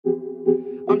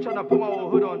I'm tryna put my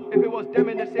old hood on. If it was them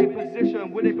in the same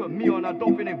position, would they put me on? I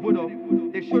don't think they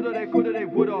would've. They shoulda, they coulda, they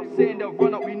would've. Saying they'll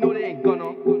run up, we know they ain't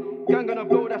gonna. Gang gonna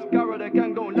blow, that's Gara. The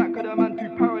gang don't lack, cause the man too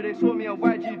para. They saw me and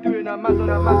YG doing a mad on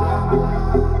a mad.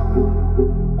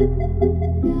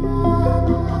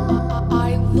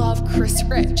 I love Chris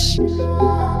Rich.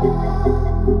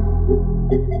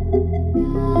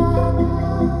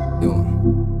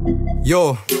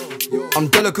 Yo, I'm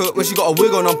delicate when she got a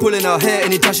wig on. I'm pulling her hair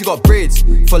anytime she got braids.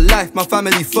 For life, my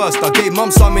family first. I gave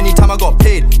mum some anytime I got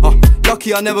paid.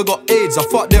 Lucky I never got AIDS. I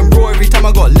fucked them raw every time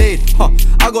I got laid.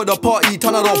 I got the party,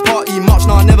 turn I don't party much.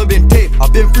 Now I never been taped.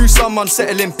 I've been through some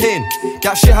unsettling pain.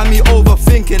 That shit had me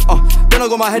overthinking. Then I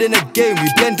got my head in the game. We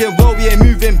blending well, we ain't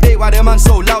moving bait. Why them man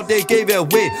so loud they gave it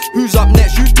away? Who's up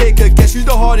next? You take a guess. Who's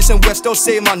the hardest in West? They'll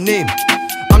say my name.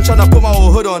 I'm tryna put my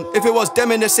old hood on. If it was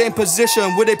them in the same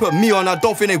position, would they put me on? I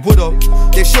don't think they would've.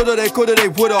 They shoulda, they coulda, they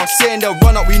would've. Saying they'll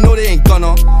run up, we know they ain't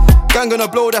gonna. Gang gonna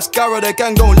blow, that's Gara. The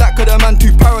gang don't lack, cause the man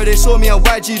too para. They saw me and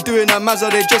YG doing a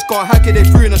Mazda. They just can't hack it, they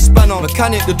threw in a spanner.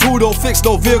 Mechanic, the tool don't fix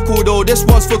no vehicle though. This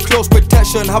one's for close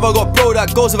protection. Have I got bro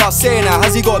that goes without saying that?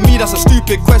 Has he got me? That's a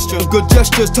stupid question. Good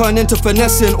gestures turn into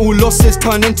finessing. All losses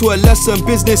turn into a lesson.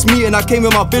 Business meeting, I came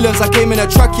with my villains. I came in a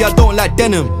trackie, I don't like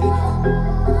denim.